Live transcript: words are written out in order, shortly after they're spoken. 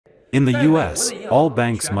In the US, all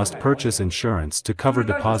banks must purchase insurance to cover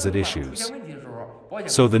deposit issues.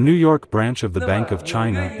 So the New York branch of the Bank of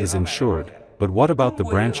China is insured, but what about the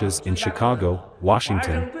branches in Chicago,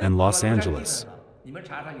 Washington, and Los Angeles?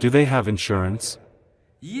 Do they have insurance?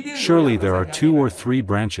 Surely there are 2 or 3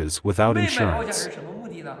 branches without insurance.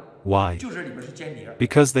 Why?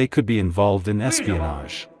 Because they could be involved in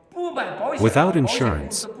espionage. Without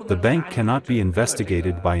insurance, the bank cannot be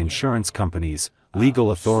investigated by insurance companies,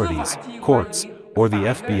 legal authorities, courts, or the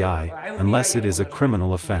FBI, unless it is a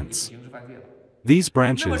criminal offense. These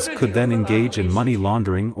branches could then engage in money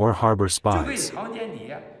laundering or harbor spies.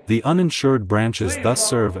 The uninsured branches thus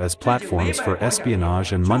serve as platforms for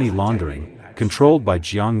espionage and money laundering, controlled by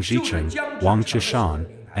Jiang Zhicheng, Wang Qishan,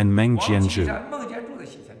 and Meng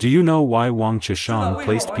Jianzhu. Do you know why Wang Qishan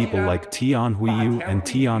placed people like Tian Huiyu and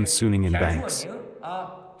Tian Suning in banks?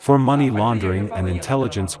 For money laundering and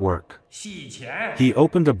intelligence work. He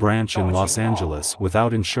opened a branch in Los Angeles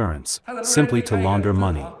without insurance, simply to launder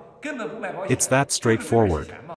money. It's that straightforward.